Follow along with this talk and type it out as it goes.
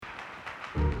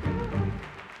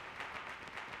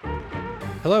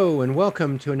Hello, and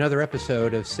welcome to another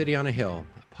episode of City on a Hill,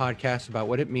 a podcast about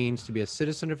what it means to be a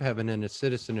citizen of heaven and a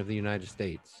citizen of the United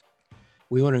States.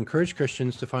 We want to encourage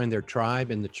Christians to find their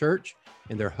tribe in the church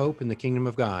and their hope in the kingdom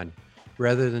of God,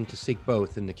 rather than to seek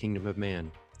both in the kingdom of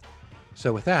man.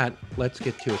 So with that, let's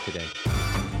get to it today.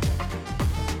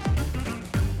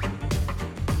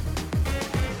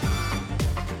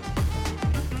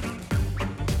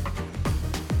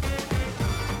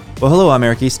 Well, hello, I'm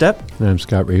Eric Estep. And I'm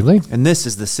Scott Reevely. And this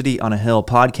is the City on a Hill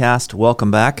podcast. Welcome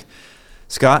back.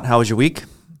 Scott, how was your week?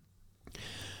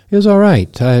 It was all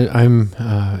right. I'm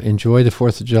enjoy the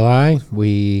 4th of July.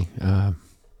 We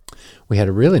had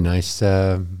a really nice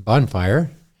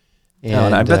bonfire.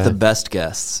 And I bet the best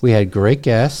guests. We had great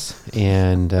guests,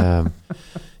 and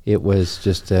it was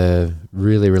just a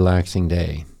really relaxing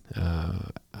day.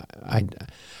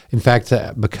 In fact,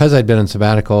 because I'd been on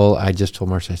sabbatical, I just told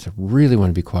Marcia, I said, I really want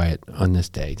to be quiet on this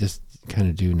day, just kind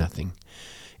of do nothing.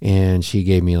 And she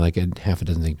gave me like half a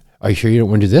dozen things. Are you sure you don't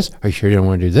want to do this? Are you sure you don't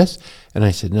want to do this? And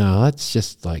I said, no, let's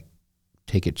just like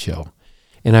take it chill.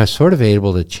 And I was sort of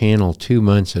able to channel 2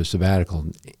 months of sabbatical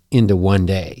into one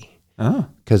day. Oh.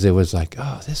 Because it was like,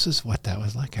 oh, this is what that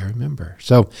was like. I remember.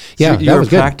 So, yeah, you that were was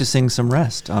good. Practicing some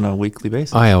rest on a weekly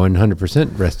basis. I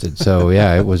 100% rested. So,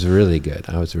 yeah, it was really good.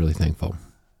 I was really thankful.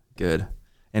 Good.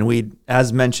 And we,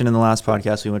 as mentioned in the last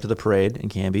podcast, we went to the parade in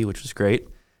Canby, which was great,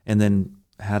 and then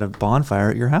had a bonfire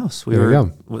at your house. We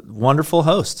were wonderful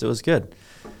hosts. It was good.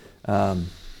 But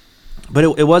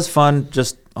it was fun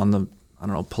just on the,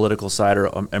 political side or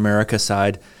America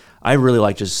side. I really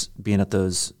like just being at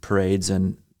those parades,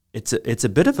 and it's a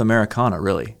bit of Americana,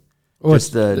 really. Oh,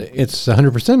 it's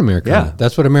 100% Americana. Yeah.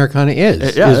 That's what Americana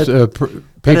is. There's a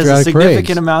patriotic significant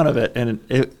parades. amount of it,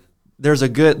 and there's a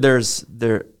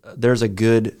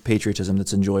good patriotism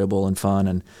that's enjoyable and fun,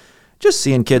 and just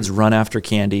seeing kids run after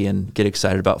candy and get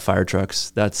excited about fire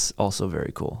trucks, that's also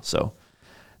very cool. So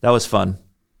that was fun.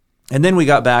 And then we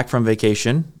got back from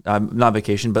vacation, not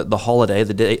vacation, but the holiday,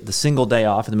 the single day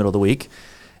off in the middle of the week.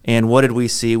 And what did we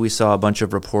see? We saw a bunch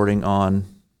of reporting on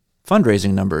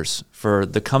fundraising numbers for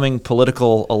the coming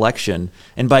political election.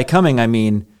 And by coming, I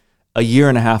mean a year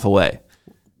and a half away.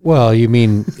 Well, you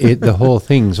mean the whole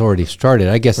thing's already started.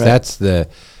 I guess that's the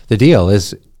deal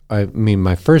is,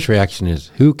 my first reaction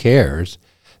is, who cares?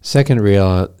 My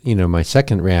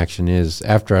second reaction is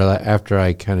after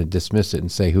I kind of dismiss it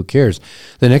and say, who cares?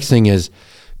 The next thing is,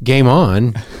 game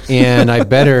on, and I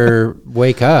better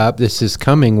wake up. This is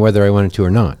coming whether I wanted to or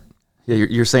not. Yeah,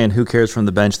 you're saying who cares from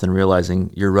the bench than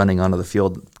realizing you're running onto the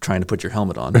field trying to put your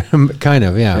helmet on. Kind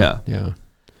of, yeah.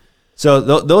 So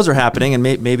those are happening, and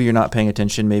maybe you're not paying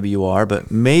attention, maybe you are, but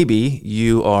maybe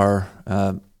you are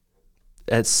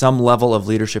at some level of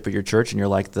leadership at your church, and you're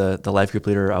like the life group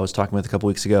leader I was talking with a couple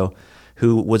weeks ago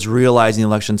who was realizing the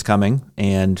election's coming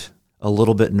and a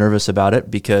little bit nervous about it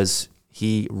because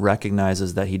he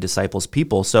recognizes that he disciples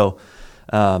people. So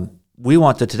we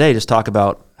want to today just talk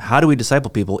about how do we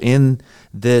disciple people in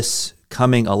this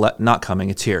coming, not coming,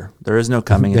 it's here. There is no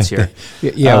coming, it's here.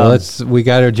 We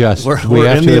got to adjust.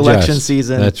 We're in the election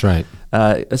season. That's right.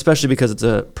 Especially because it's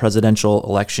a presidential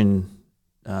election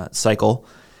cycle.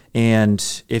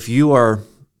 And if you are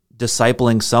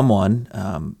discipling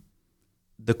someone,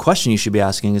 the question you should be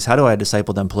asking is, how do I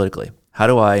disciple them politically? How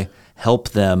do I help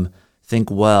them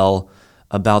think well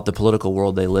about the political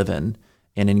world they live in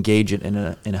and engage it in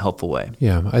a helpful way?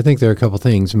 Yeah, I think there are a couple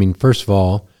things. First of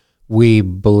all, we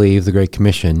believe the Great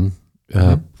Commission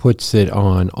puts it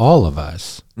on all of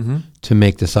us to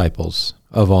make disciples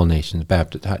of all nations,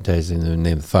 baptizing them in the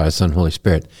name of the Father, Son, and Holy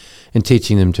Spirit, and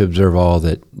teaching them to observe all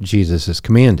that Jesus has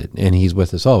commanded. And he's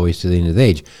with us always to the end of the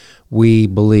age. We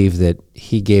believe that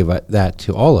he gave that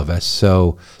to all of us.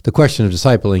 So the question of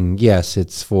discipling, yes,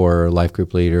 it's for a life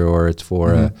group leader or it's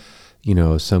for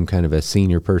some kind of a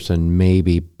senior person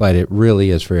maybe, but it really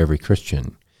is for every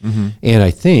Christian. And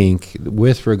I think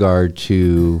with regard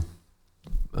to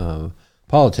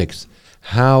politics,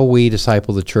 how we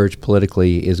disciple the church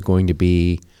politically is going to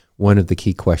be one of the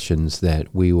key questions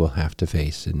that we will have to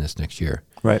face in this next year.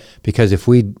 Right. Because if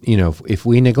we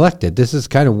neglect it, this is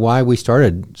kind of why we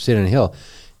started City on a Hill,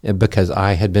 because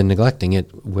I had been neglecting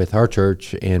it with our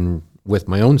church and with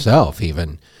my own self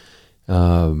even.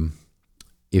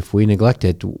 If we neglect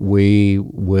it, we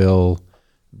will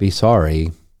be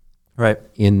sorry. Right.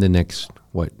 In the next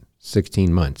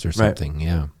 16 months or something. Right.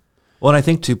 Yeah. Well, and I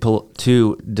think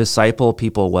to disciple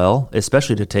people well,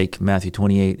 especially to take Matthew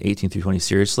 28:18-20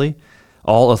 seriously,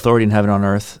 all authority in heaven and on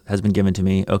earth has been given to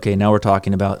me. Okay, now we're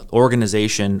talking about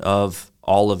organization of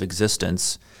all of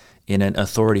existence in an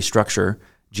authority structure.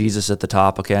 Jesus at the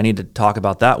top. Okay, I need to talk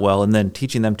about that well, and then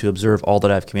teaching them to observe all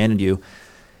that I've commanded you.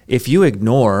 if you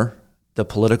ignore the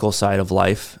political side of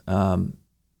life,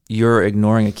 you're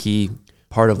ignoring a key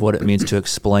part of what it means to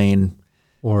explain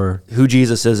or who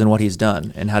Jesus is and what he's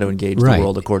done and how to engage Right. the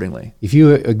world accordingly. if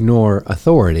you ignore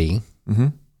authority, Mm-hmm.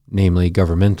 namely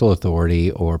governmental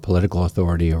authority or political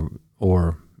authority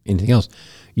or anything else,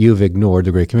 you've ignored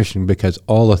the Great Commission, because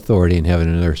all authority in heaven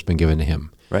and earth has been given to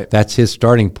him. Right. That's his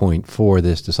starting point for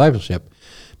this discipleship,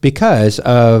 because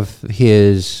of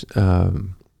his, because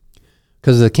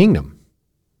of the kingdom.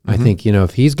 I think,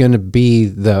 if he's going to be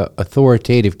the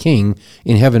authoritative king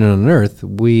in heaven and on earth,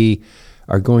 we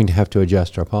are going to have to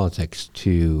adjust our politics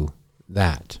to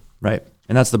that. Right.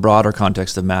 And that's the broader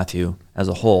context of Matthew as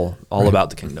a whole, all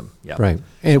about the kingdom. Yeah. Right.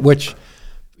 And which,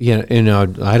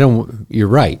 I don't, you're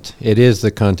right. It is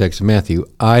the context of Matthew.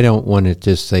 I don't want to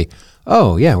just say,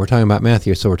 oh, yeah, we're talking about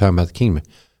Matthew, so we're talking about the kingdom.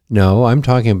 No, I'm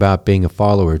talking about being a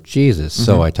follower of Jesus,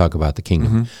 so I talk about the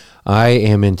kingdom. I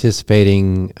am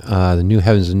anticipating the new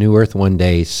heavens and new earth one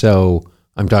day, so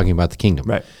I'm talking about the kingdom.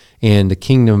 Right. And the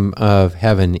kingdom of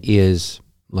heaven is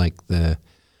like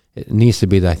it needs to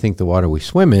be, I think, the water we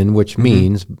swim in, which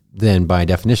means then by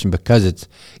definition, because it's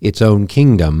its own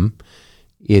kingdom,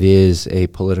 it is a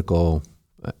political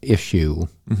issue.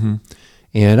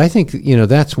 And I think,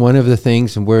 that's one of the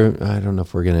things, and I don't know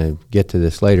if we're going to get to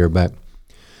this later, but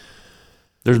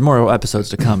There's more episodes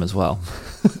to come as well.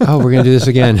 we're going to do this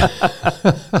again.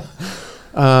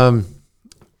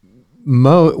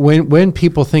 When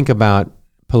people think about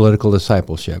political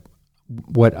discipleship,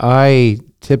 what I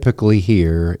typically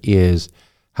hear is,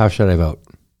 how should I vote?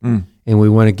 And we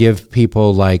want to give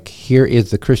people here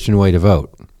is the Christian way to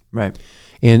vote. Right.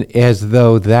 And as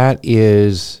though that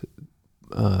is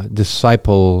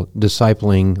discipling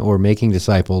or making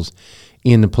disciples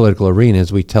in the political arena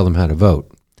as we tell them how to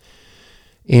vote.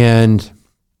 And,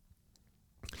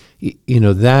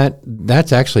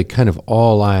 that's actually kind of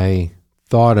all I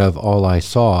thought of, all I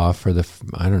saw for the,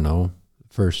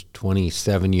 first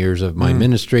 27 years of my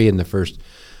ministry and the first,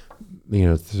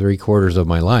 3/4 of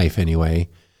my life anyway.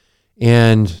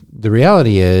 And the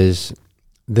reality is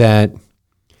that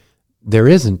there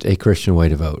isn't a Christian way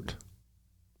to vote.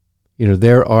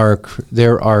 There are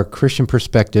Christian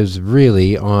perspectives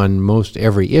really on most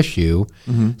every issue.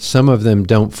 Some of them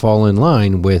don't fall in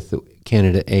line with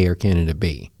candidate A or candidate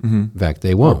B. In fact,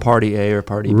 they won't. Or party A or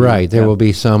party B. Right. There Yeah. will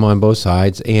be some on both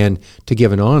sides. And to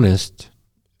give an honest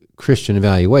Christian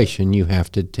evaluation, you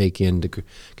have to take into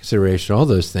consideration all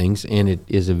those things. And it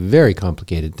is a very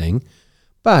complicated thing.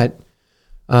 But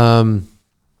I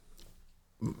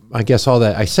guess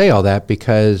I say all that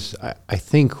because I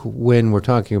think when we're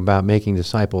talking about making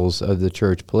disciples of the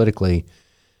church politically,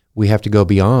 we have to go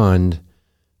beyond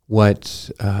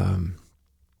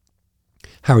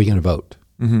how are you going to vote?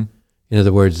 In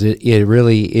other words, it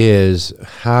really is,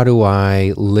 how do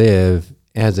I live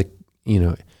as a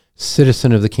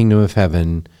citizen of the kingdom of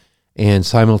heaven and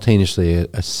simultaneously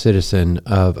a citizen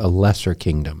of a lesser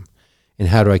kingdom? And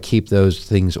how do I keep those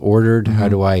things ordered? How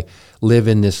do I live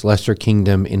in this lesser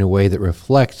kingdom in a way that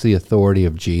reflects the authority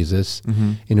of Jesus,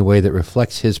 in a way that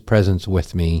reflects his presence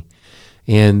with me,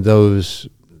 and those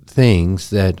things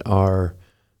that are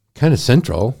kind of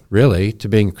central, really, to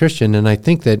being a Christian? And I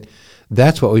think that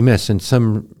that's what we miss in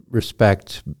some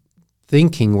respect,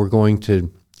 thinking we're going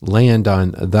to land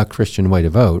on the Christian way to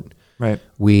vote. Right.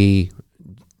 We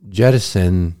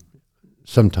jettison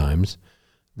sometimes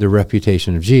the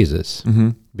reputation of Jesus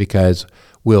because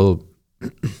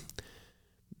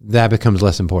that becomes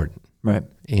less important. Right.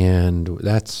 And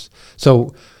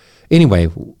so anyway,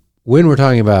 when we're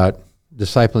talking about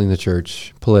discipling the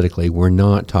church politically, we're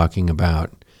not talking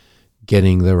about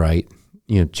getting the right,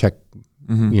 check,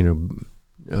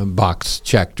 box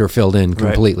checked or filled in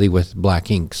completely with black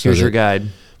ink. So Here's your guide.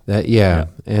 Yeah.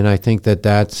 And I think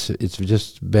it's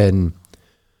just been,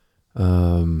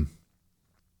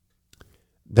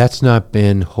 that's not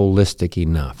been holistic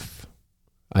enough,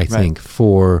 I think,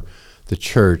 for the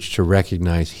church to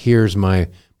recognize, here's my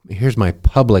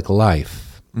public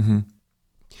life.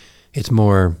 It's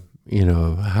more,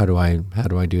 how do I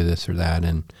do this or that?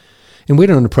 And we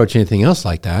don't approach anything else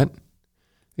like that.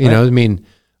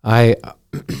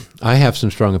 I have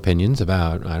some strong opinions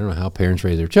about, I don't know how parents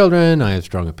raise their children. I have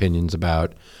strong opinions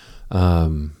about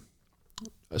some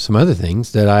other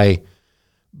things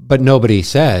but nobody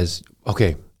says,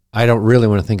 okay, I don't really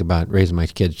want to think about raising my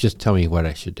kids. Just tell me what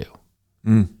I should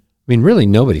do. Really,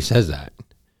 nobody says that.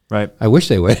 Right. I wish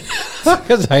they would,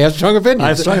 because I have strong opinions. I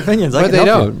have strong opinions. But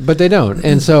they don't.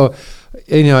 And so,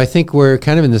 I think we're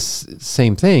kind of in this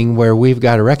same thing where we've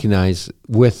got to recognize,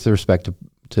 with respect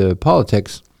to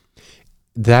politics,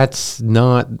 that's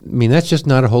not, I mean, that's just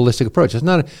not a holistic approach. It's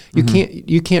not,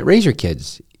 you can't raise your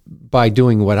kids by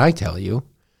doing what I tell you,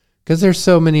 because there's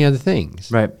so many other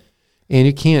things. Right. And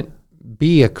you can't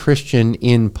be a Christian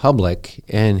in public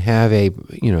and have a,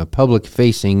 public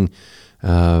facing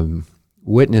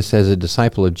witness as a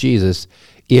disciple of Jesus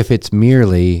if it's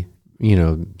merely,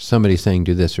 somebody saying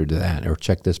do this or do that, or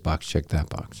check this box, check that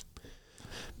box.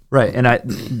 Right. And I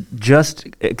just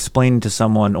explaining to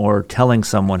someone or telling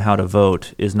someone how to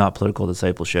vote is not political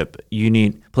discipleship.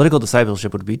 Political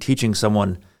discipleship would be teaching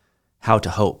someone how to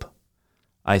hope,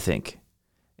 I think.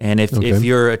 And if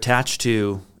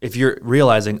you're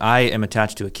realizing I am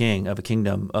attached to a king of a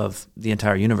kingdom of the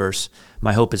entire universe,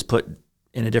 my hope is put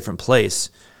in a different place,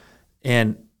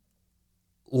 and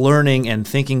learning and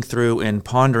thinking through and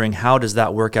pondering how does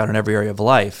that work out in every area of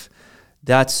life.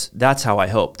 That's how I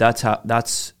hope.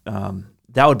 That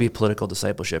would be political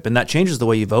discipleship, and that changes the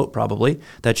way you vote. Probably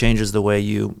that changes the way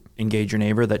you engage your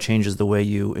neighbor. That changes the way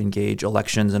you engage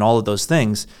elections and all of those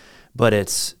things. But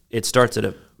it starts at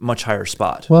a much higher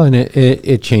spot. Well, and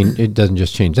it doesn't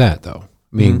just change that though.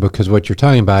 I mean, because what you're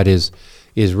talking about is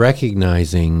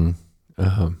recognizing.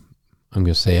 I'm going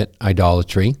to say it,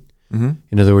 idolatry. Mm-hmm.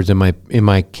 In other words, am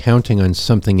I counting on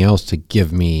something else to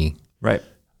give me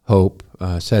hope,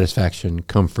 satisfaction,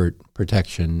 comfort,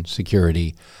 protection,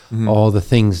 security, all the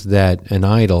things that an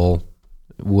idol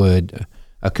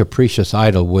a capricious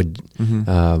idol would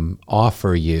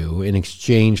offer you in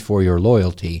exchange for your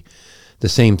loyalty. The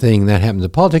same thing that happens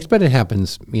in politics, but it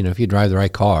happens, if you drive the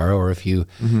right car, or if you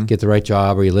get the right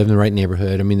job, or you live in the right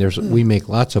neighborhood. I mean, we make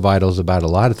lots of idols about a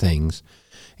lot of things.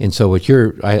 And so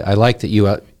I like that you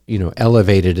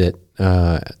elevated it,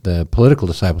 the political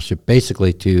discipleship,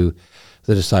 basically to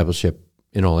the discipleship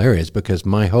in all areas, because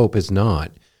my hope is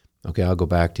not, I'll go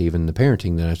back to even the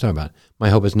parenting that I was talking about. My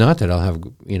hope is not that I'll have,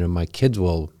 my kids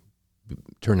will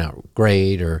turn out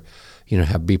great, or,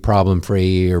 be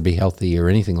problem-free or be healthy or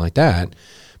anything like that,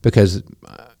 because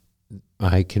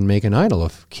I can make an idol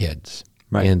of kids.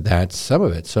 Right. And that's some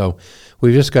of it. So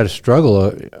we've just got to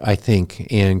struggle, I think,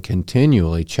 and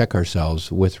continually check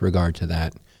ourselves with regard to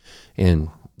that. And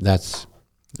that's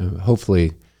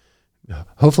hopefully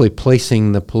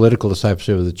placing the political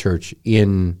discipleship of the church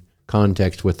in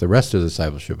context with the rest of the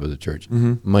discipleship of the church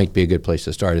might be a good place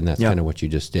to start. And that's kind of what you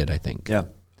just did, I think. Yeah.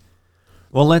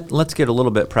 Well, let's get a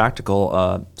little bit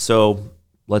practical. So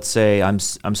let's say I'm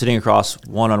sitting across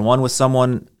one-on-one with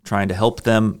someone, trying to help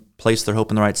them place their hope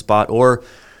in the right spot, or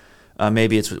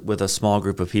maybe it's with a small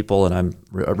group of people, and I'm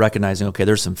recognizing, okay,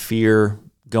 there's some fear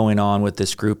going on with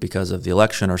this group because of the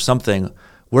election or something.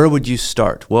 Where would you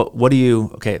start?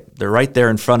 Okay, they're right there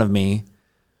in front of me.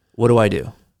 What do I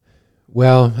do?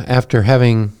 Well, after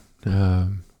having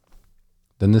done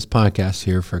this podcast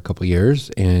here for a couple of years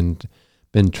and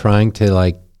been trying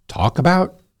to talk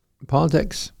about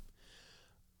politics,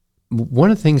 one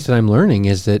of the things that I'm learning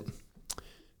is that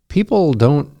people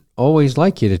don't always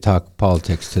like you to talk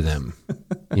politics to them.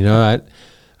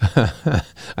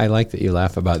 I like that you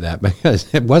laugh about that,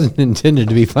 because it wasn't intended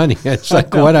to be funny. It's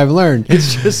what I've learned.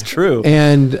 It's just true.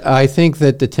 And I think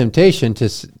that the temptation to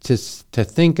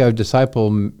think of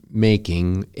disciple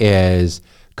making as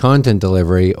content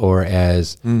delivery, or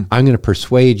as I'm going to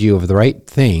persuade you of the right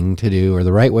thing to do, or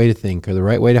the right way to think, or the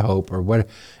right way to hope, or what,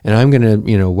 and I'm going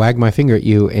to wag my finger at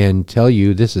you and tell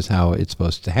you this is how it's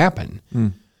supposed to happen,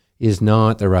 is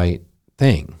not the right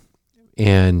thing.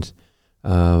 And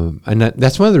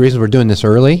that's one of the reasons we're doing this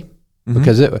early,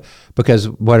 because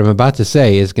what I'm about to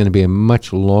say is going to be a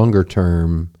much longer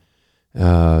term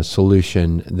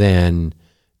solution than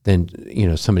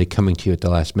somebody coming to you at the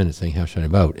last minute saying, how should I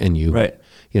vote? And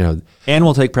and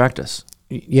we'll take practice.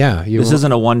 Yeah. This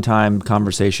isn't a one-time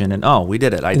conversation and, we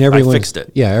did it. I fixed it.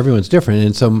 Yeah, everyone's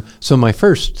different. And so my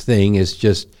first thing is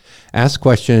just ask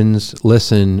questions,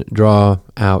 listen, draw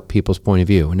out people's point of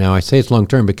view. Now, I say it's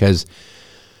long-term because,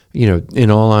 in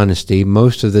all honesty,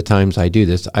 most of the times I do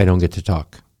this, I don't get to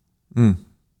talk.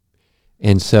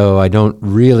 And so I don't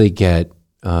really get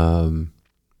to,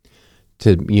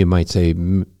 you might say,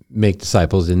 make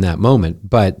disciples in that moment.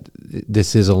 But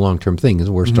this is a long-term thing.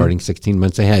 We're starting 16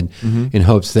 months ahead in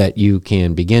hopes that you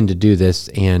can begin to do this.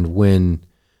 And when,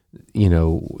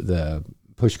 the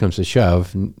push comes to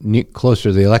shove, closer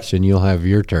to the election, you'll have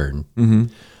your turn.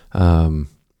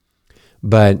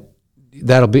 But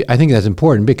I think that's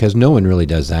important, because no one really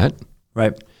does that.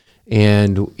 Right.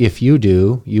 And if you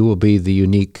do, you will be the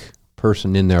unique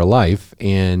person in their life,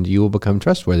 and you will become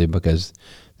trustworthy because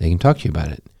they can talk to you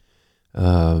about it.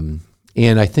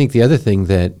 And I think the other thing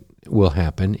that will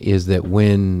happen is that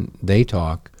when they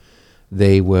talk,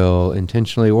 they will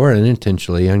intentionally or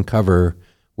unintentionally uncover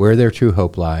where their true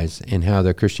hope lies and how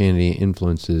their Christianity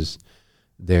influences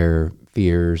their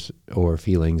fears or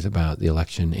feelings about the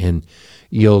election. And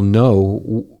you'll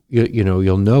know,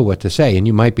 you'll know what to say, and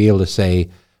you might be able to say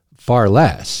far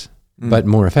less, but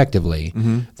more effectively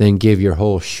than give your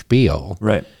whole spiel.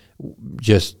 Right.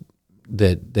 Just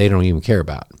that they don't even care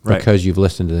about because you've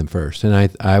listened to them first.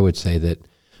 And I would say that,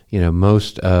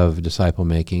 most of disciple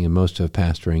making and most of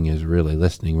pastoring is really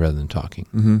listening rather than talking.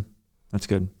 Mm-hmm. That's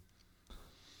good.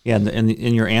 Yeah, and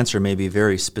your answer may be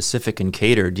very specific and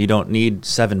catered. You don't need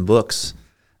 7 books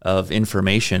of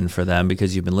information for them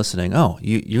because you've been listening. Oh,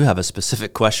 you have a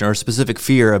specific question or a specific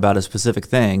fear about a specific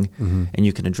thing, and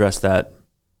you can address that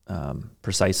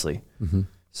precisely.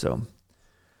 So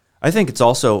I think it's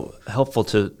also helpful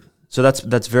so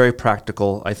that's very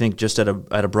practical, I think, just at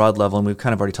a broad level, and we've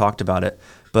kind of already talked about it,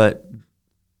 but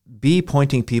be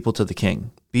pointing people to the King.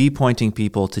 Be pointing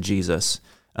people to Jesus.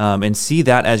 And see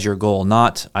that as your goal,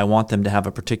 not I want them to have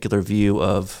a particular view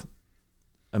of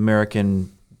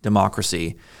American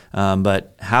democracy,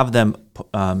 but have them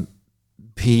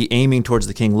be aiming towards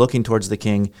the King, looking towards the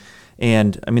King.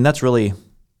 And I mean, that's really,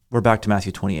 we're back to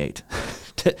Matthew 28.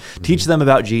 Teach them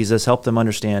about Jesus, help them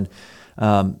understand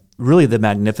really the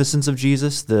magnificence of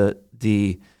Jesus,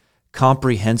 the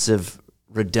comprehensive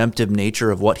redemptive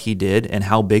nature of what he did and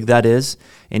how big that is.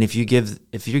 And if you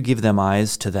give them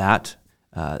eyes to that,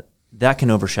 that can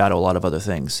overshadow a lot of other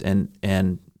things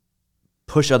and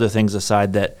push other things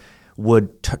aside that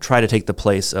would try to take the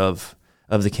place of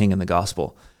the King and the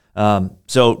gospel.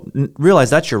 So realize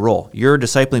that's your role. You're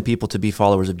discipling people to be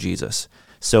followers of Jesus.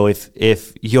 So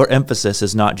if your emphasis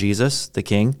is not Jesus, the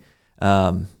King,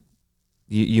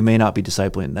 you may not be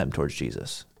discipling them towards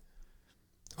Jesus.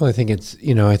 Well, I think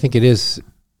it is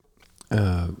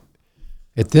at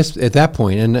that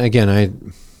point, and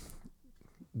again,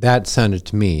 that sounded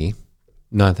to me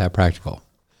not that practical.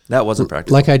 That wasn't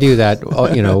practical. Like I do that,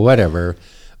 whatever.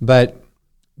 But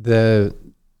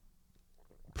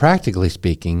practically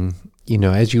speaking,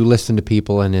 as you listen to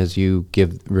people and as you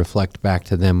reflect back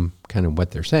to them kind of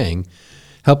what they're saying,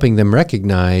 helping them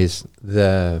recognize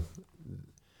the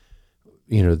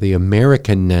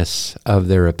Americanness of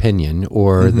their opinion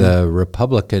or the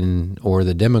Republican or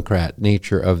the Democrat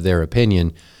nature of their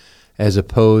opinion as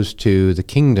opposed to the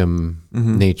kingdom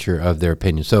nature of their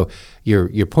opinion. So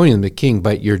you're pointing them to the King,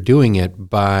 but you're doing it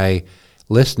by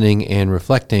listening and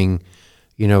reflecting.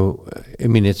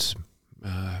 It's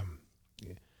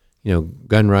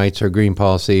gun rights or green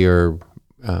policy or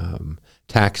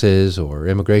taxes or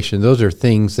immigration. Those are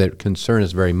things that concern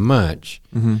us very much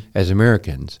as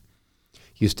Americans.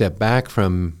 You step back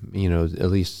from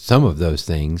at least some of those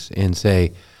things and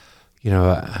say,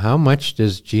 how much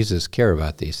does Jesus care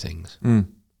about these things?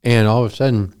 And all of a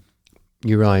sudden,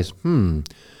 you realize,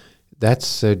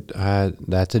 that's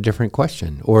a different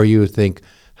question. Or you think,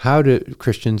 how do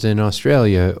Christians in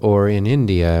Australia or in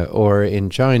India or in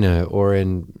China or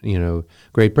in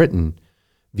Great Britain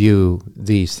view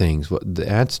these things? Well,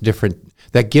 that's different.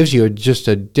 That gives you just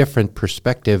a different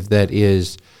perspective that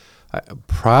is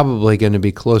probably going to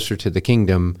be closer to the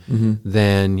kingdom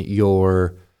than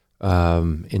your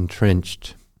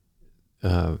entrenched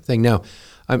thing. Now,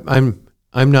 I'm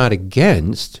not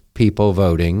against people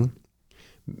voting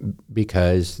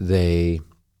because they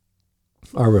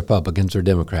are Republicans or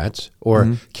Democrats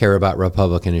or care about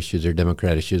Republican issues or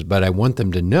Democrat issues, but I want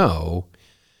them to know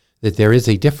that there is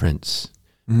a difference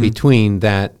between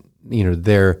that,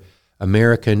 their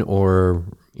American or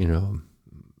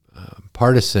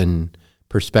partisan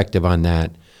perspective on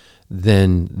that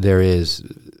than there is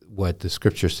what the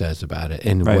Scripture says about it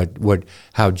and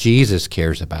how Jesus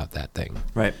cares about that thing.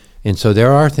 Right. And so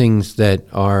there are things that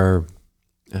are,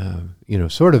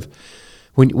 sort of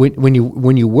when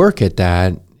you work at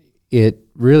that, it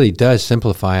really does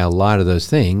simplify a lot of those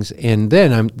things. And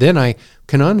then I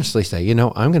can honestly say,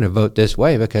 I'm going to vote this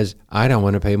way because I don't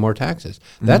want to pay more taxes.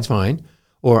 That's fine.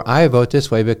 Or I vote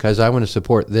this way because I want to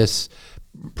support this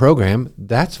program.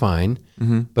 That's fine.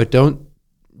 But don't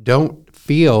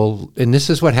feel, and this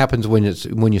is what happens when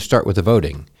you start with the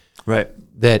voting. Right.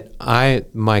 That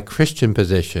my Christian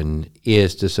position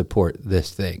is to support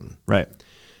this thing. Right.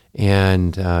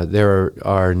 And there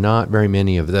are not very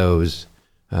many of those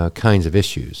kinds of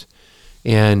issues.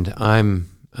 And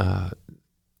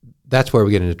that's where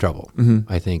we get into trouble,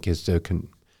 I think, is to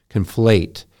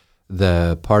conflate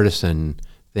the partisan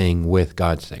thing with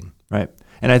God's thing. Right.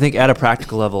 And I think at a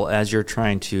practical level, as you're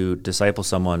trying to disciple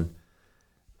someone,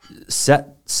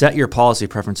 set your policy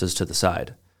preferences to the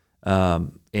side.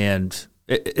 And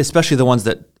especially the ones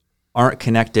that aren't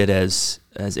connected as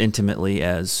intimately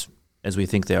as as we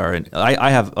think they are. And I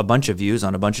have a bunch of views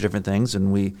on a bunch of different things,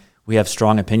 and we have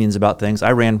strong opinions about things.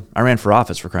 I ran for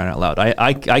office, for crying out loud.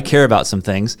 I care about some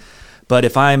things, but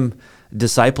if I'm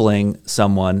discipling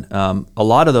someone, a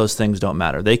lot of those things don't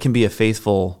matter. They can be a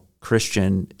faithful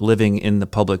Christian living in the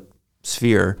public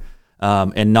sphere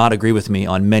and not agree with me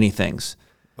on many things.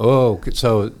 Oh,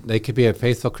 so they could be a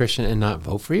faithful Christian and not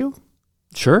vote for you?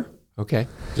 Sure. Okay.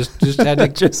 Just had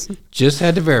to just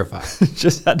had to verify.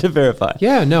 Just had to verify.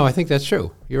 Yeah, no, I think that's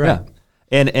true. You're right.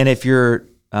 Yeah. And if you're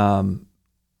and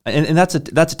that's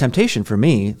a temptation for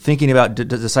me, thinking about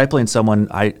discipling someone.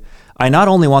 I not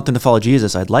only want them to follow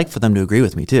Jesus, I'd like for them to agree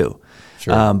with me too.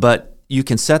 Sure. But you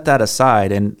can set that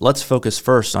aside and let's focus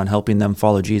first on helping them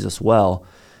follow Jesus well.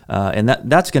 And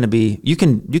that's going to be, you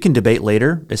can debate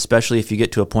later, especially if you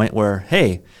get to a point where,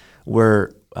 hey,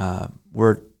 we're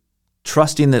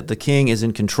trusting that the King is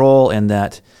in control and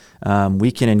that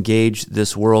we can engage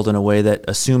this world in a way that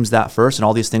assumes that first, and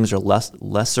all these things are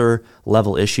lesser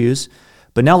level issues.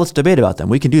 But now let's debate about them.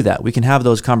 We can do that. We can have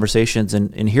those conversations,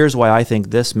 and here's why I think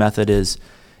this method is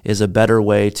a better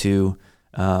way to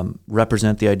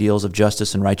represent the ideals of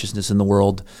justice and righteousness in the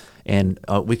world. And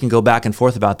we can go back and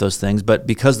forth about those things, but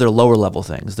because they're lower level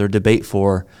things, they're debate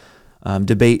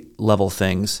level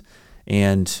things.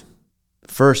 And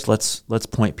first, let's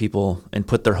point people and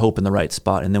put their hope in the right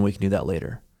spot, and then we can do that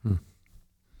later.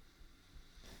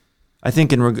 I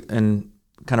think in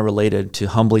kind of related to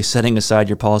humbly setting aside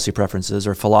your policy preferences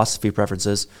or philosophy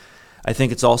preferences, I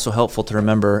think it's also helpful to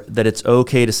remember that it's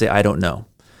okay to say, I don't know.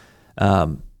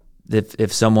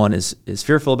 If someone is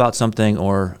fearful about something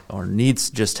or needs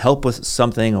just help with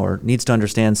something or needs to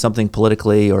understand something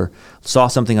politically or saw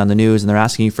something on the news and they're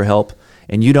asking you for help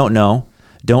and you don't know,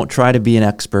 don't try to be an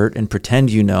expert and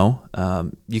pretend you know.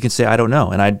 You can say, I don't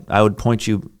know. And I would point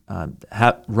you,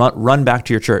 run back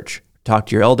to your church, talk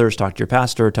to your elders, talk to your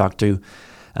pastor, talk to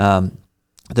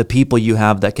the people you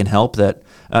have that can help. That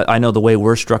I know the way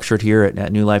we're structured here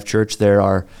at New Life Church,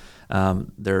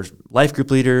 there's life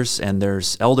group leaders and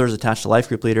there's elders attached to life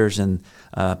group leaders and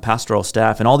pastoral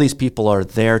staff, and all these people are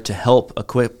there to help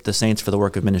equip the saints for the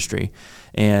work of ministry.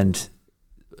 And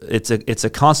it's a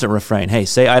constant refrain. Hey,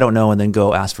 say I don't know, and then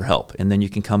go ask for help, and then you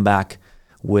can come back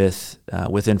with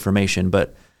information.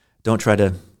 But don't try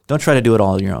to do it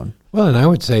all on your own. Well, and I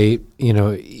would say,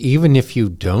 even if you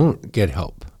don't get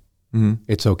help,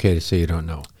 it's okay to say you don't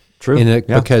know. True.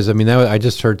 Because I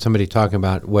just heard somebody talking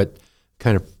about what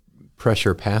kind of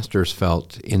pressure pastors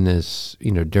felt in this,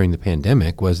 during the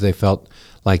pandemic, was they felt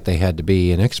like they had to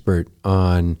be an expert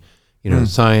on,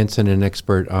 science and an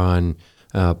expert on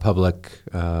public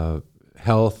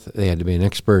health. They had to be an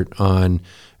expert on,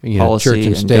 policy church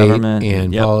and state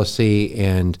and policy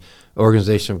and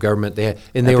organization of government. They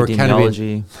were kind of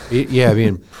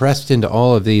being pressed into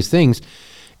all of these things,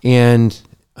 and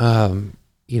I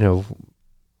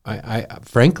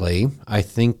frankly, I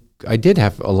think I did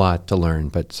have a lot to learn,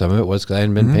 but some of it was because I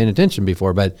hadn't been paying attention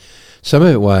before. But some of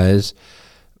it was,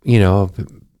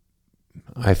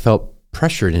 I felt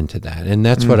pressured into that, and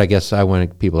that's what I guess I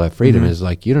want people to have freedom is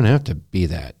like, you don't have to be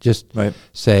that. Just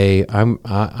say I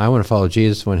want to follow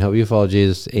Jesus. I want to help you follow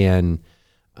Jesus, and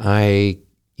I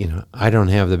don't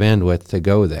have the bandwidth to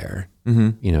go there.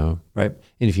 Right.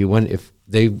 And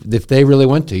if they really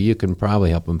want to, you can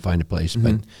probably help them find a place.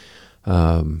 But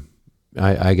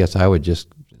I guess I would just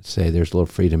say there's a little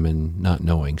freedom in not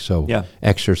knowing. So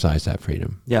exercise that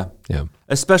freedom. Yeah.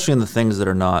 Especially in the things that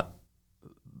are not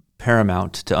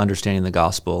paramount to understanding the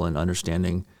gospel and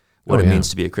understanding what it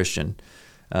means to be a Christian.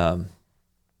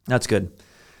 That's good.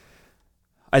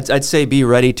 I'd say be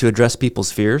ready to address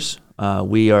people's fears.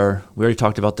 We already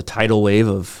talked about the tidal wave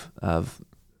of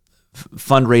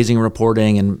fundraising,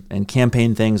 reporting, and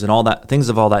campaign things and all that, things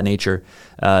of all that nature.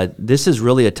 This is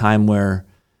really a time where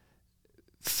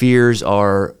fears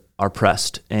are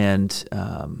pressed, and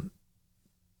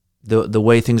the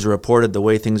way things are reported, the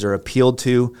way things are appealed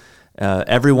to,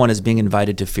 everyone is being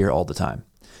invited to fear all the time.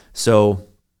 So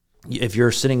if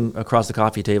you're sitting across the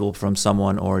coffee table from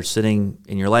someone, or sitting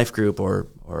in your life group, or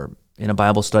in a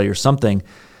Bible study or something,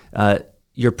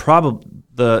 you're probably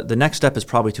the next step is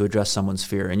probably to address someone's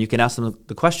fear, and you can ask them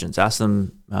the questions. Ask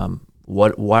them,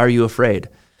 why are you afraid?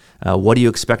 What do you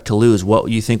expect to lose?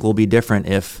 What you think will be different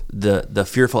if the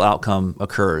fearful outcome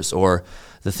occurs, or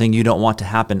the thing you don't want to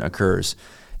happen occurs?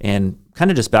 And kind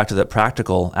of just back to that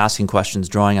practical, asking questions,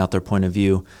 drawing out their point of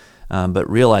view, but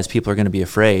realize people are going to be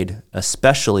afraid,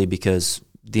 especially because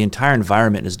the entire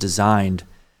environment is designed,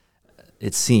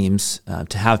 it seems,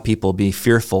 to have people be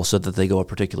fearful so that they go a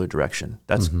particular direction.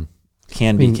 That's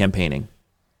can be campaigning.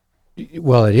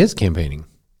 Well, it is campaigning.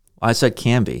 I said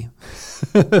can be.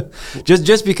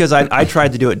 just because I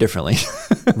tried to do it differently.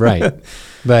 Right.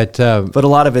 But a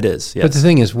lot of it is. Yes. But the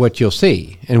thing is, what you'll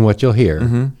see and what you'll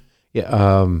hear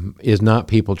is not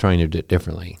people trying to do it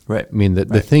differently. Right. I mean,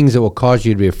 the things that will cause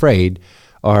you to be afraid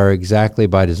are exactly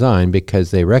by design,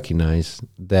 because they recognize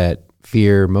that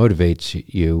fear motivates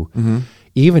you,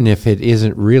 even if it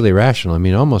isn't really rational. I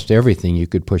mean, almost everything you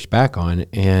could push back on,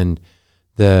 and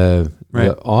the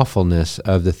awfulness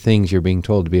of the things you're being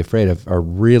told to be afraid of are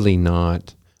really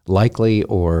not likely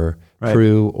or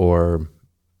true or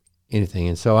anything.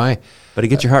 And so but it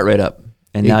gets your heart rate up,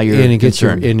 and now you're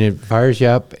concerned. And it fires you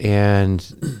up. And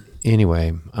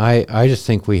anyway, I just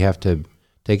think we have to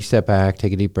take a step back,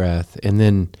 take a deep breath, and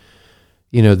then,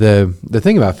 the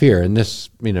thing about fear, and this,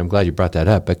 I'm glad you brought that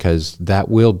up, because that's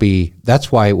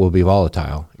why it will be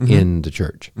volatile in the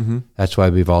church. That's why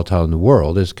it'll be volatile in the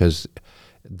world, is because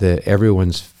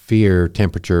everyone's fear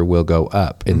temperature will go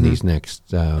up in these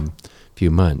next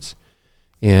few months.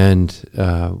 And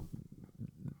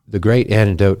the great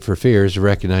antidote for fear is to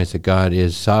recognize that God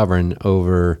is sovereign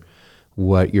over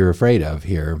what you're afraid of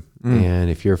here. And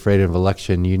if you're afraid of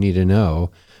election, you need to know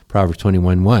Proverbs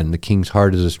 21:1, the king's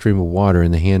heart is a stream of water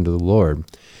in the hand of the Lord,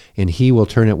 and he will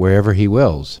turn it wherever he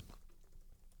wills.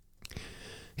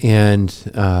 And,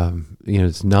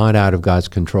 it's not out of God's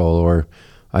control. Or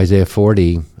Isaiah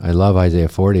 40, I love Isaiah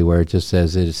 40, where it just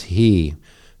says, it is he,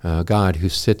 God, who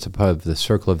sits above the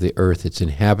circle of the earth. Its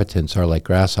inhabitants are like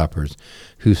grasshoppers,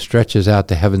 who stretches out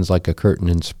the heavens like a curtain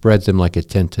and spreads them like a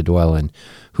tent to dwell in,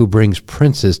 who brings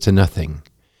princes to nothing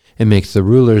and makes the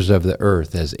rulers of the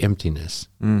earth as emptiness.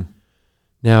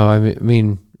 Now, I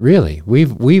mean, really,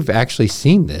 we've actually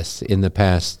seen this in the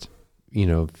past,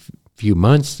 few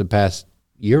months, the past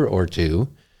year or two.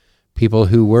 People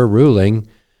who were ruling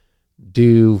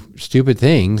do stupid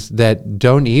things that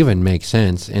don't even make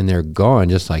sense, and they're gone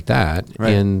just like that. Right.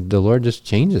 And the Lord just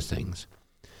changes things.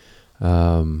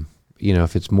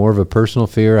 If it's more of a personal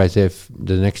fear,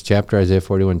 the next chapter, Isaiah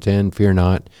 41:10, fear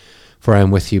not, for I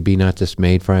am with you, be not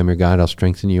dismayed, for I am your God, I'll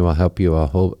strengthen you, I'll help you,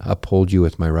 I'll uphold you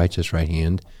with my righteous right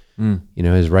hand.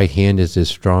 His right hand is his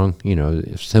strong,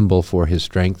 symbol for his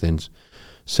strength. And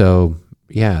so,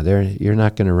 you're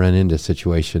not going to run into a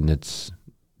situation that's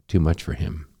too much for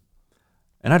him.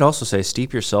 And I'd also say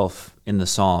steep yourself in the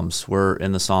Psalms. We're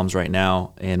in the Psalms right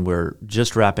now, and we're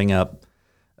just wrapping up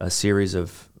a series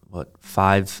of,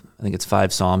 5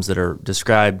 Psalms that are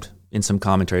described in some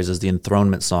commentaries as the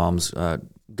enthronement Psalms,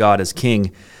 God as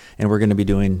King. And we're going to be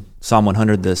doing Psalm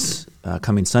 100 this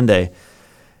coming Sunday.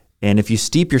 And if you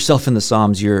steep yourself in the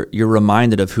Psalms, you're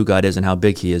reminded of who God is and how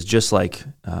big he is, just like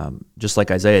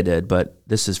Isaiah did. But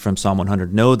this is from Psalm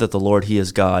 100. Know that the Lord, he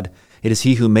is God. It is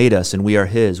he who made us, and we are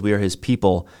his. We are his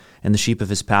people and the sheep of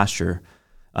his pasture.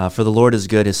 For the Lord is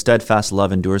good. His steadfast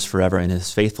love endures forever, and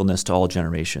his faithfulness to all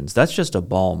generations. That's just a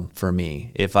balm for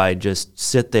me. If I just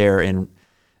sit there and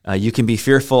you can be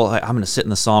fearful. I'm going to sit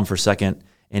in the Psalm for a second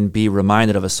and be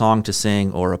reminded of a song to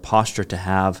sing or a posture to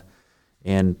have.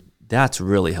 And that's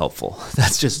really helpful.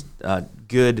 That's just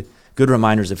good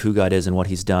reminders of who God is and what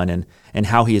he's done and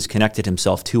how he has connected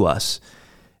himself to us.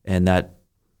 And that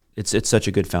it's such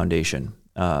a good foundation.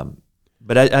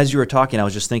 But as you were talking, I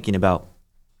was just thinking about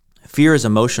fear is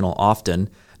emotional often,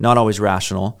 not always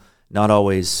rational, not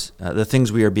always the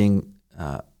things we are being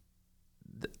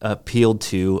appealed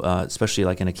to, especially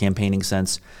like in a campaigning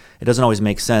sense. It doesn't always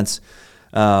make sense.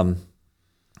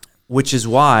 Which is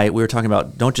why we were talking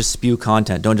about don't just spew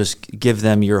content, don't just give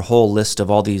them your whole list of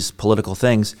all these political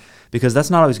things, because that's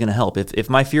not always going to help. If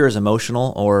my fear is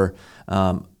emotional or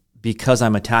because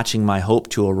I'm attaching my hope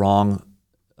to a wrong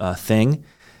thing,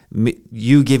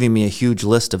 you giving me a huge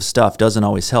list of stuff doesn't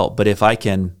always help. But if I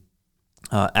can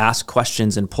ask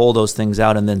questions and pull those things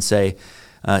out and then say,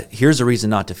 here's a reason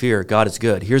not to fear, God is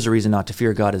good. Here's a reason not to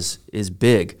fear, God is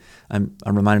big. I'm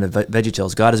reminded of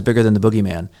VeggieTales. God is bigger than the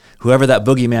boogeyman. Whoever that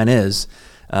boogeyman is,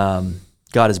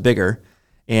 God is bigger.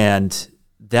 And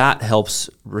that helps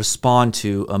respond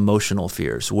to emotional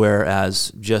fears,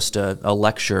 whereas just a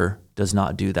lecture does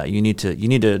not do that. You need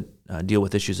to deal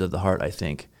with issues of the heart, I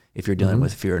think, if you're dealing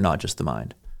with fear, not just the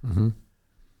mind.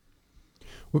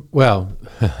 Well,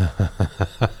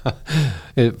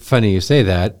 funny you say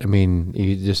that. I mean,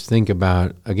 you just think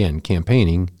about, again,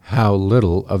 campaigning, how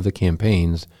little of the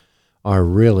campaigns are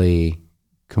really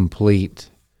complete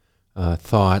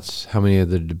thoughts, how many of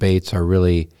the debates are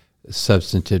really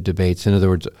substantive debates. In other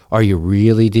words, are you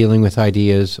really dealing with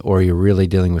ideas, or are you really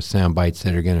dealing with sound bites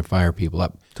that are going to fire people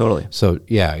up? Totally. So,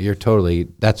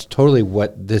 that's totally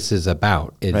what this is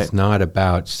about. It's not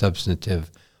about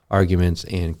substantive arguments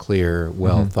and clear,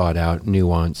 well thought out,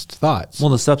 nuanced thoughts. Well,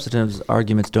 the substantive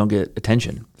arguments don't get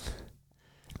attention,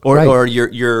 or Right. or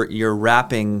you're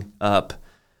wrapping up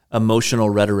emotional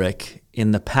rhetoric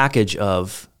in the package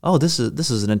of, oh, this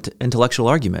is an intellectual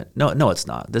argument. No, it's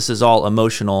not. This is all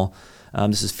emotional.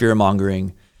 This is fear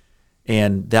mongering,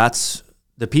 and that's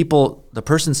the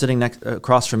person sitting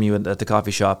across from you at the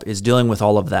coffee shop is dealing with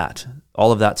all of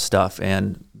that stuff,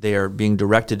 and they are being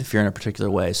directed to fear in a particular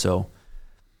way. So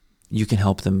you can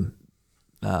help them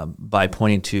by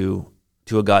pointing to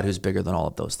a God who's bigger than all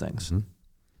of those things.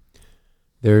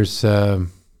 There's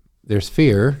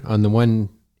fear on the one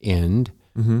end,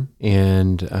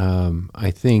 and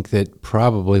I think that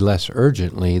probably less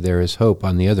urgently there is hope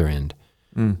on the other end,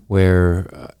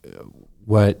 where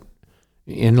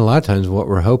and a lot of times what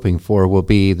we're hoping for will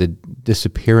be the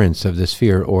disappearance of this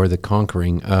fear or the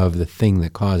conquering of the thing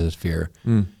that causes fear.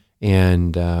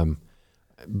 And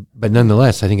but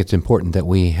nonetheless, I think it's important that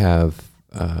we have,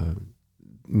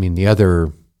 the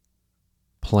other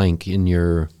plank in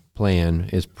your plan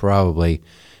is probably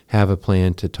have a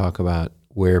plan to talk about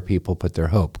where people put their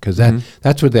hope, because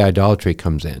that's where the idolatry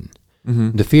comes in.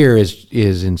 The fear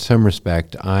is in some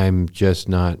respect, I'm just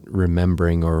not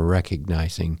remembering or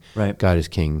recognizing God as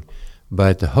king.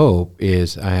 But the hope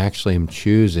is I actually am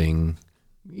choosing,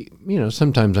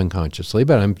 sometimes unconsciously,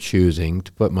 but I'm choosing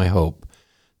to put my hope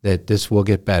that this will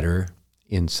get better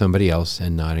in somebody else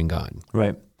and not in God.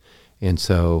 Right. And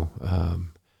so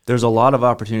there's a lot of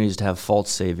opportunities to have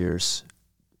false saviors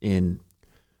in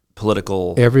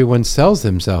political. Everyone sells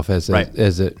themselves as they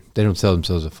don't sell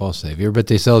themselves as a false savior, but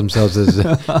they sell themselves as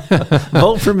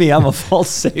vote for me, I'm a false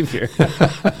savior.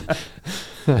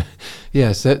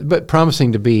 Yes, but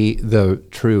promising to be the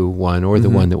true one or the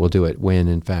one that will do it, when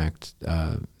in fact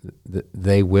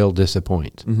they will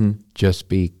disappoint. Just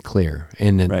be clear.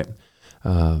 And then,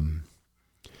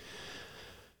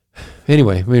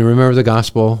 anyway, remember the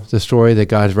gospel, the story that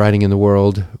God's writing in the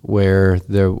world, where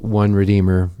the one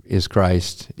Redeemer is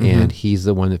Christ, and He's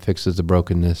the one that fixes the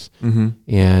brokenness.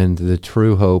 And the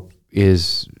true hope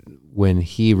is when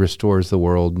He restores the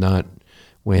world, not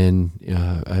when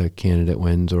a candidate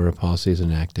wins or a policy is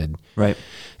enacted. Right.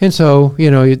 And so,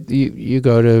 you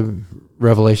go to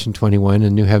Revelation 21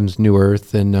 and new heavens, new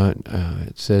earth, and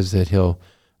it says that He'll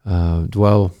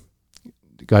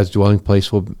God's dwelling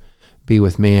place will be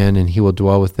with man, and He will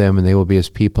dwell with them, and they will be His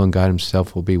people, and God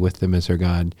Himself will be with them as their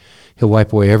God. He'll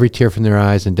wipe away every tear from their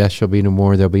eyes, and death shall be no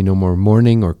more. There'll be no more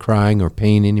mourning or crying or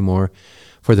pain anymore,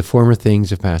 for the former things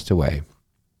have passed away.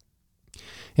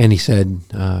 And He said,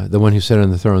 the one who sat on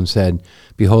the throne said,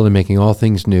 behold, I'm making all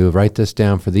things new. Write this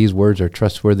down, for these words are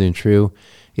trustworthy and true.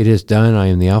 It is done. I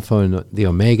am the Alpha and the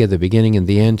Omega, the beginning and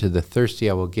the end. To the thirsty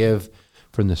I will give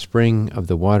from the spring of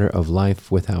the water of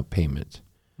life without payment.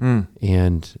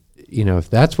 And, if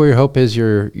that's where your hope is,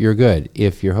 you're good.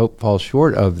 If your hope falls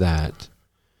short of that,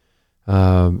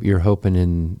 you're hoping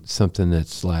in something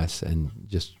that's less, and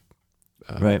just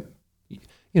pay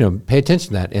attention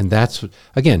to that. And that's,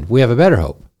 again, we have a better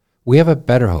hope. We have a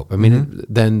better hope.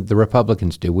 Than the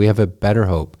Republicans do. We have a better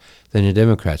hope than the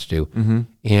Democrats do.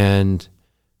 And,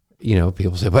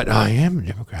 people say, but I am a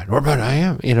Democrat, or but I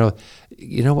am,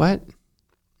 you know what?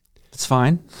 It's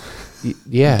fine.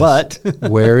 Yes. But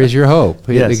where is your hope?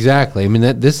 Yes. Exactly.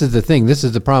 This is the thing. This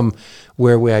is the problem,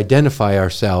 where we identify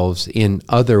ourselves in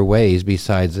other ways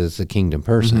besides as a kingdom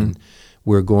person.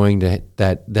 We're going to,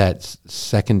 that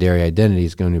secondary identity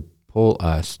is going to pull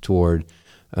us toward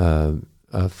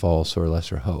a false or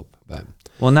lesser hope. But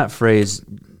in that phrase,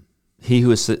 He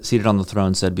who is seated on the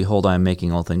throne said, behold, I am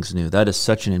making all things new. That is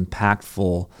such an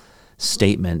impactful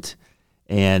statement.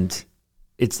 And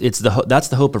that's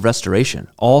the hope of restoration.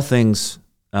 All things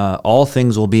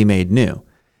will be made new.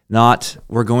 Not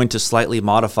we're going to slightly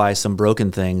modify some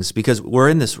broken things, because we're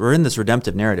in this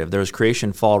redemptive narrative. There's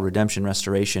creation, fall, redemption,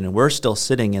 restoration, and we're still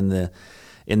sitting in the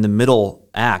middle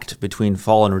act between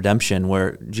fall and redemption,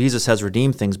 where Jesus has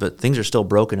redeemed things, but things are still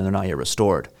broken and they're not yet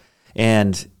restored.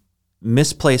 And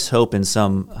misplaced hope in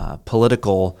some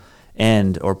political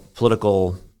end or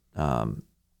political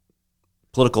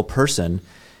person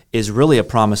is really a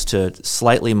promise to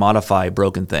slightly modify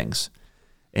broken things.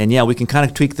 And we can kind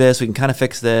of tweak this, we can kind of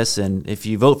fix this, and if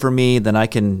you vote for me, then I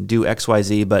can do X, Y,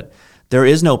 Z, but there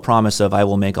is no promise of I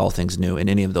will make all things new in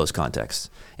any of those contexts.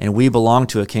 And we belong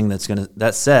to a king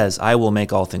that says, I will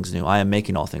make all things new. I am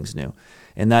making all things new.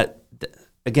 And that,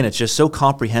 again, it's just so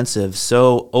comprehensive,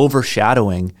 so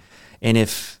overshadowing. And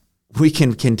if we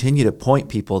can continue to point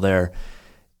people there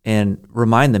and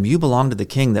remind them, you belong to the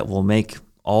king that will make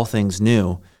all things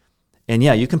new. And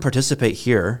you can participate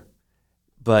here,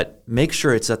 but make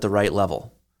sure it's at the right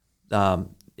level.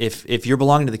 if you're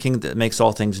belonging to the King that makes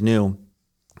all things new,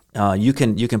 you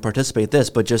can participate this,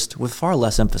 but just with far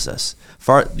less emphasis.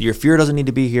 Your fear doesn't need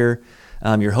to be here.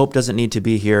 Your hope doesn't need to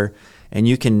be here, and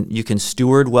you can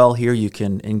steward well here. You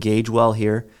can engage well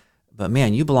here. But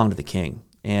man, you belong to the King,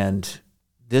 and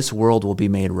this world will be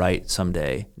made right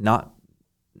someday. Not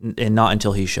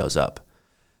until he shows up.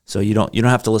 So you don't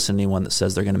have to listen to anyone that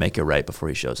says they're going to make it right before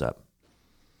he shows up.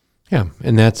 Yeah,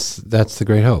 and that's the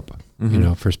great hope.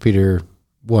 Mm-hmm. 1 Peter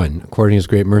 1, according to his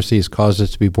great mercy, has caused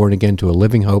us to be born again to a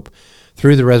living hope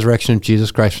through the resurrection of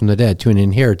Jesus Christ from the dead, to an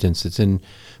inheritance that's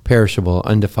imperishable,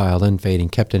 undefiled, unfading,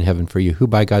 kept in heaven for you, who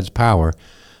by God's power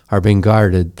are being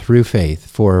guarded through faith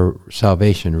for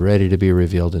salvation, ready to be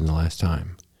revealed in the last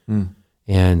time. Mm.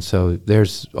 And so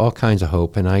there's all kinds of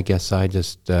hope, and I guess I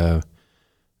just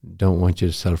don't want you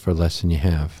to settle for less than you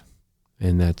have.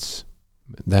 And that's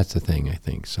the thing, I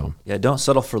think. So yeah, don't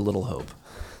settle for little hope.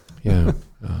 Yeah.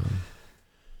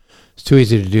 It's too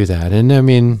easy to do that. And I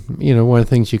mean, one of the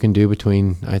things you can do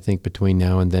between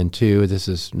now and then too, this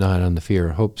is not on the fear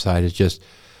or hope side, is just,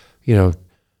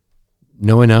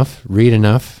 know enough, read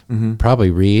enough. Mm-hmm. Probably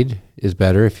read is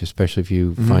better, especially if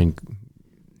you mm-hmm. find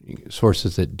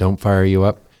sources that don't fire you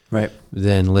up. Right.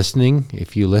 Then listening,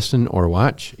 if you listen or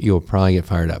watch, you'll probably get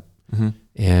fired up. Mm-hmm.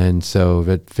 And so,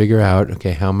 but figure out,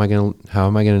 okay, how am I going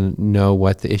to know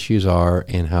what the issues are,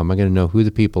 and how am I going to know who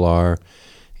the people are,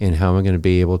 and how am I going to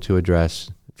be able to address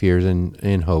fears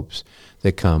and hopes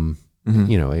that come.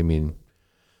 Mm-hmm.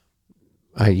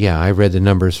 I read the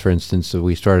numbers, for instance, that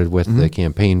we started with mm-hmm. the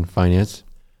campaign finance.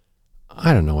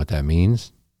 I don't know what that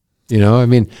means. I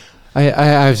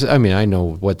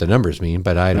know what the numbers mean,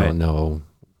 but I don't know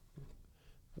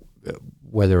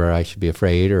whether I should be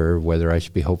afraid or whether I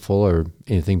should be hopeful or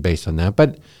anything based on that.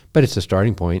 But it's a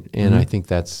starting point, and mm-hmm. I think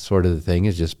that's sort of the thing,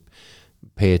 is just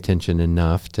pay attention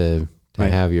enough to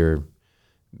have your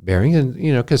bearings. And,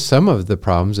 because some of the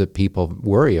problems that people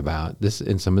worry about, this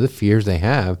and some of the fears they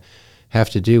have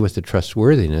to do with the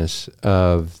trustworthiness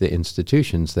of the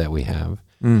institutions that we have,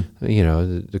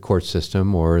 the court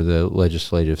system or the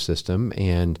legislative system.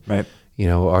 And,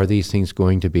 are these things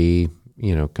going to be,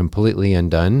 completely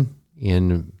undone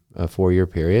in a 4-year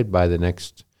period by the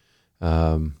next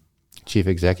chief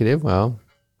executive? Well,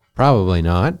 probably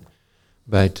not.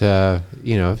 But,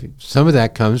 some of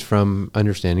that comes from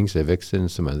understanding civics and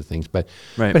some other things. But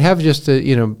have just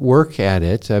to, work at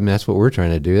it. I mean, that's what we're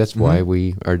trying to do. That's mm-hmm. why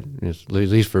we are, at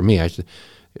least for me,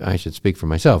 I should speak for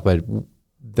myself. But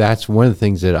that's one of the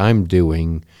things that I'm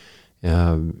doing,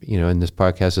 and this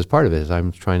podcast is part of it, is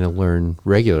I'm trying to learn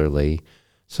regularly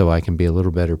so I can be a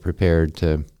little better prepared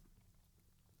to,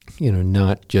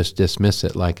 not just dismiss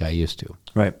it like I used to.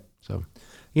 Right. So,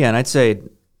 yeah, and I'd say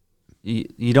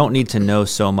you don't need to know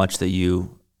so much that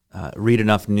you read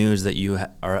enough news that you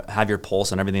have your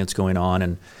pulse on everything that's going on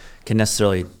and can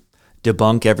necessarily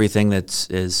debunk everything that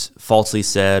is falsely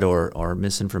said or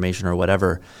misinformation or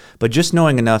whatever. But just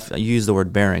knowing enough, you use the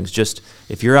word bearings. Just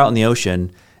if you're out in the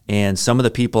ocean and some of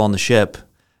the people on the ship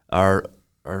are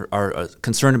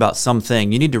concerned about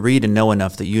something, you need to read and know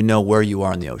enough that you know where you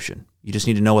are in the ocean. You just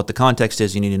need to know what the context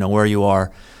is. You need to know where you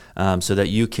are, so that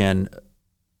you can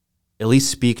at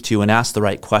least speak to and ask the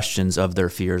right questions of their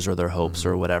fears or their hopes mm-hmm.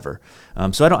 or whatever.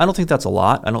 So I don't think that's a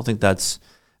lot. I don't think that's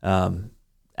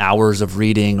hours of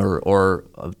reading or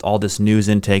all this news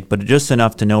intake, but just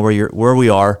enough to know where we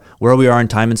are in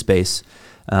time and space,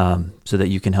 so that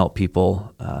you can help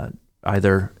people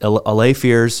either allay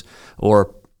fears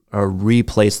or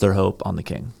replace their hope on the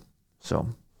King. So.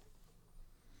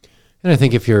 And I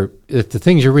think if the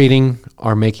things you're reading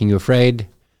are making you afraid,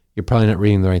 you're probably not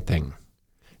reading the right thing.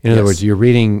 In other words, you're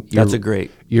reading.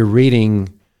 You're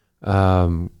reading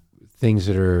things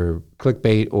that are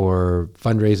clickbait or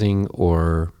fundraising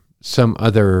or some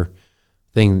other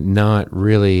thing, not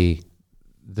really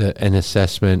an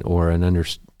assessment or an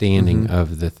understanding mm-hmm.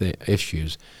 of the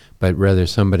issues, but rather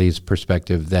somebody's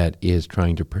perspective that is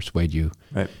trying to persuade you.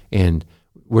 Right. And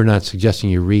we're not suggesting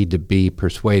you read to be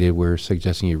persuaded. We're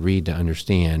suggesting you read to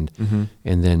understand mm-hmm.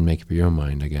 and then make up your own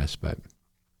mind, I guess. But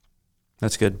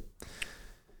that's good.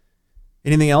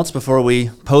 Anything else before we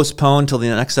postpone till the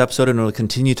next episode and we'll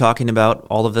continue talking about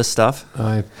all of this stuff?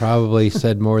 I probably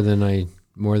said more than I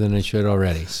should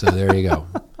already. So there you go.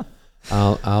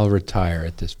 I'll retire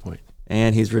at this point.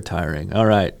 And he's retiring. All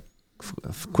right.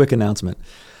 Quick announcement.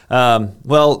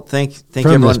 Well, thank you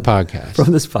from everyone.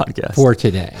 From this podcast. For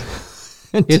today.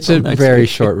 It's a very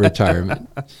short retirement.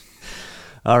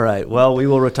 All right. Well, we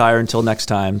will retire until next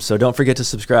time. So don't forget to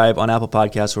subscribe on Apple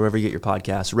Podcasts, wherever you get your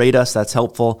podcasts. Rate us. That's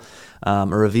helpful. A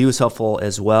review is helpful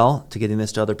as well to getting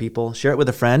this to other people. Share it with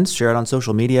a friend. Share it on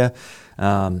social media.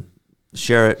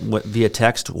 share it via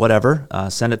text, whatever.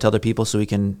 Send it to other people so we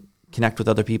can connect with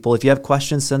other people. If you have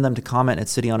questions, send them to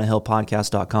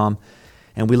comment@cityonahillpodcast.com.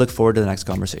 And we look forward to the next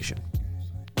conversation.